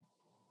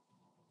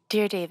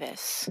Dear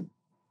Davis,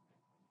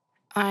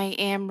 I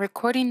am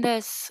recording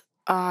this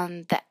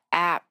on the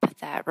app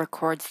that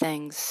records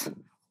things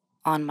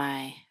on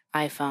my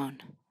iPhone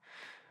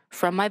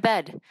from my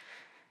bed.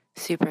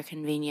 Super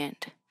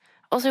convenient.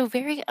 Also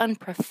very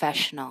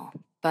unprofessional,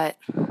 but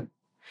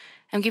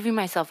I'm giving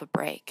myself a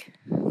break.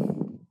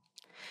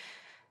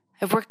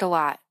 I've worked a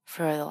lot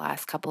for the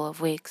last couple of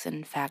weeks.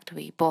 In fact,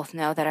 we both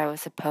know that I was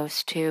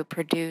supposed to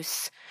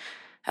produce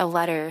a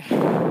letter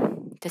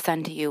to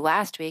send to you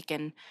last week,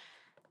 and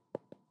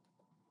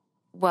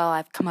well,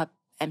 I've come up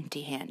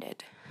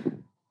empty-handed.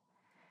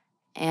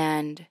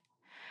 And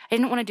I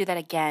didn't want to do that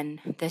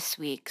again this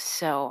week,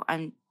 so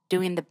I'm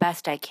doing the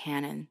best I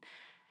can. And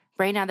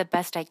right now, the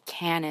best I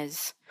can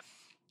is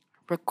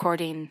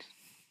recording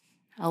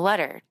a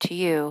letter to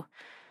you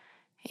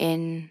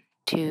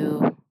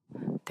into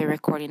the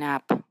recording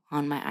app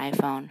on my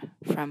iPhone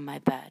from my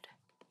bed.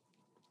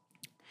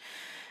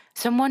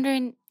 So I'm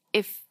wondering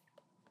if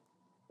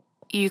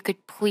you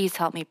could please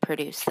help me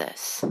produce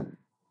this.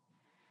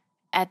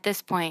 At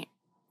this point,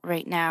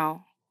 right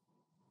now,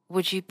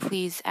 would you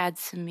please add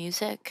some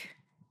music?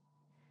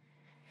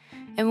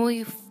 And will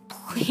you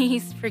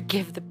please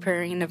forgive the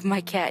purring of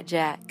my cat,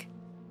 Jack?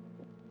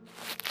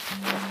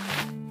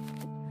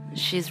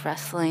 She's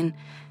wrestling,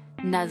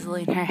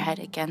 nuzzling her head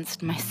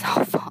against my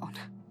cell phone.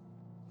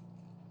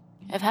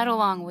 I've had a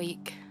long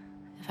week.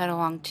 I've had a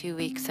long 2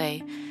 weeks.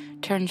 I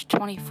turned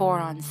 24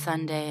 on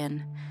Sunday,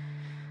 and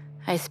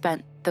I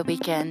spent the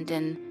weekend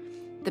in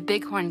the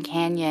Bighorn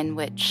Canyon,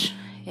 which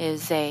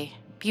is a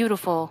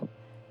beautiful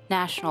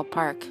national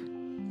park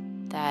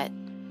that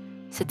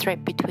sits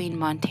right between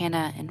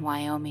Montana and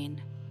Wyoming.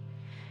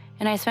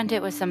 And I spent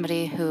it with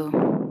somebody who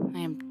I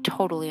am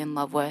totally in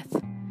love with.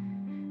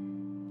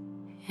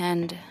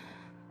 And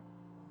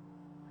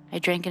I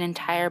drank an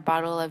entire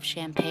bottle of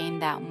champagne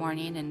that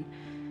morning and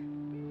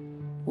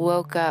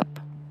woke up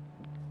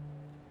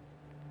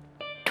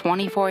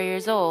 24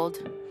 years old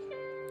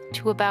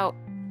to about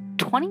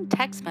 20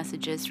 text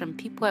messages from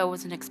people I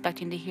wasn't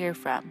expecting to hear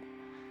from.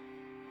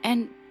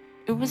 And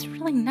it was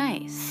really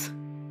nice.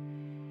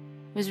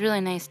 It was really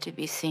nice to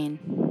be seen.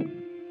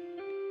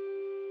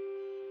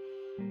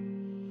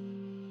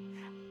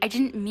 I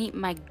didn't meet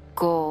my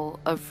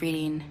goal of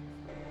reading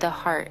The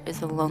Heart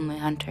is a Lonely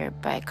Hunter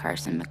by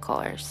Carson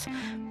McCullers,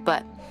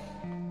 but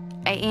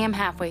I am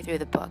halfway through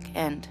the book,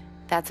 and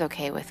that's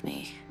okay with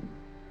me.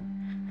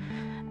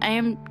 I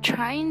am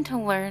trying to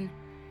learn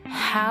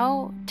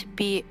how to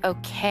be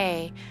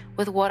okay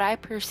with what I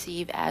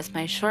perceive as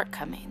my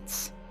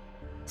shortcomings,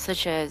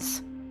 such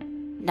as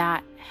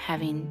not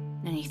having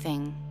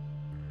anything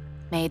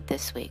made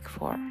this week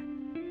for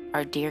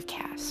our Dear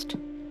Cast.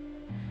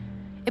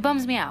 It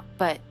bums me out,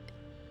 but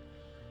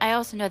I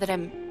also know that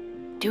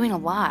I'm doing a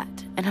lot,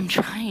 and I'm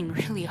trying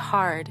really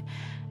hard,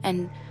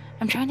 and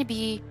I'm trying to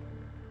be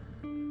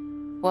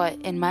what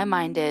in my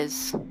mind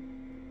is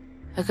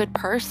a good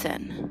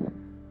person.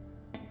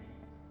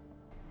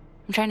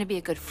 I'm trying to be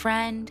a good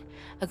friend,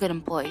 a good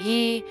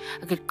employee,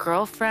 a good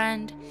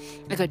girlfriend,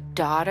 a good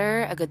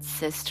daughter, a good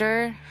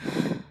sister.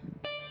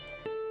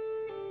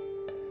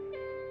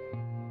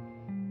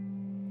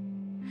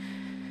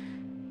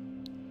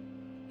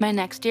 My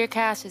next Dear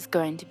Cast is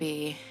going to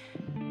be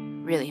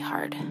really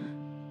hard.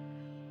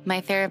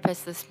 My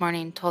therapist this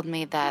morning told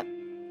me that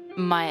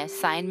my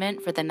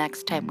assignment for the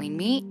next time we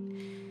meet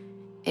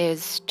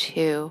is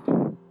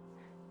to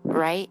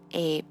write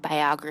a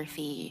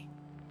biography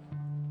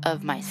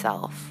of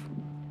myself,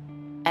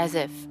 as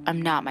if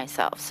I'm not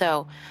myself.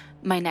 So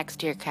my next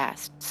Dear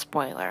Cast,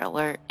 spoiler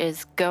alert,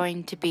 is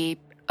going to be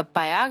a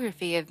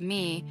biography of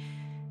me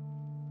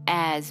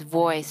as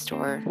voiced,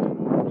 or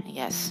I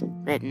guess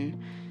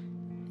written,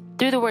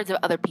 through the words of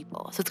other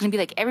people. So it's going to be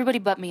like everybody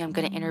but me I'm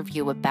going to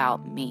interview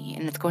about me,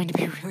 and it's going to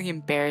be really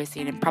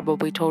embarrassing and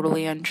probably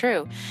totally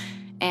untrue.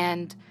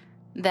 And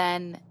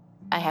then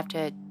I have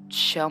to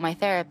show my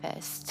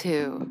therapist,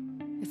 who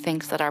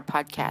thinks that our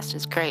podcast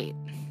is great.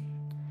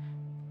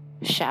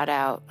 Shout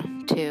out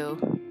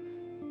to,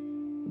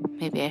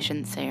 maybe I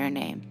shouldn't say her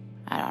name.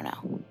 I don't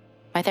know.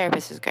 My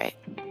therapist is great.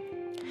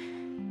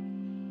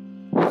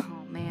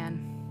 Oh,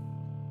 man.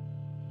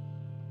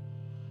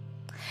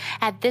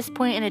 At this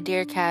point in a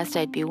Dear Cast,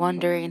 I'd be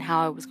wondering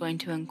how I was going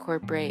to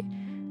incorporate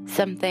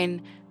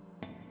something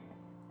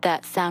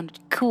that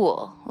sounded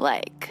cool,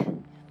 like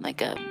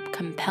a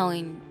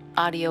compelling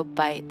audio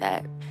bite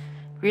that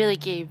really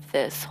gave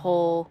this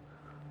whole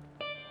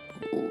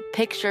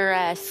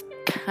picturesque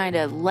kind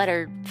of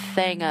letter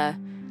thing a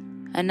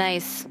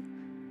nice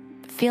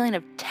feeling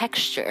of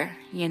texture,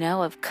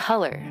 of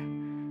color.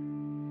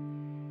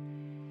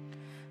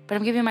 But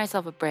I'm giving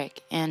myself a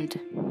break,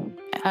 and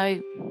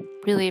I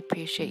really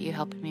appreciate you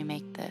helping me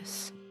make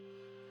this.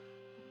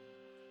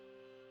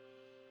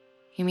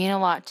 You mean a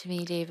lot to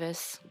me,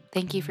 Davis.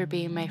 Thank you for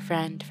being my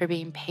friend, for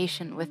being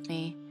patient with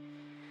me.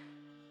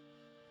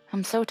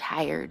 I'm so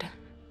tired,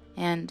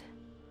 and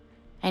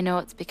I know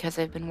it's because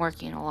I've been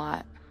working a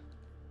lot.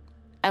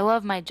 I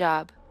love my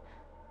job,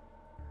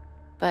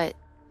 but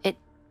it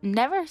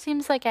never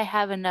seems like I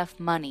have enough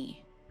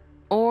money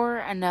or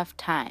enough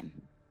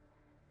time.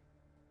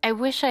 I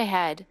wish I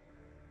had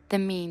the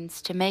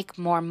means to make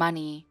more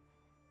money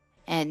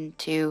and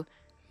to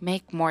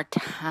make more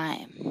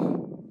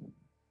time.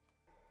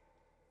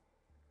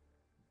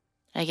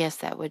 I guess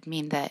that would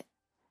mean that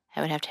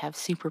I would have to have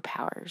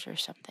superpowers or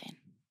something.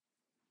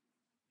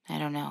 I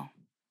don't know.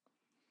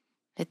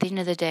 At the end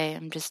of the day,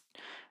 I'm just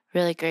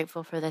really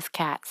grateful for this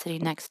cat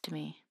sitting next to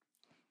me,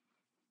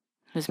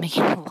 who's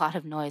making a lot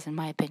of noise, in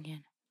my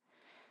opinion.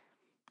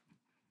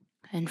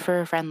 And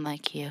for a friend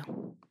like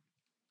you.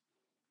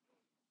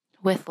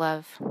 With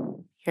love,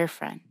 your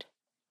friend,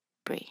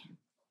 Bree.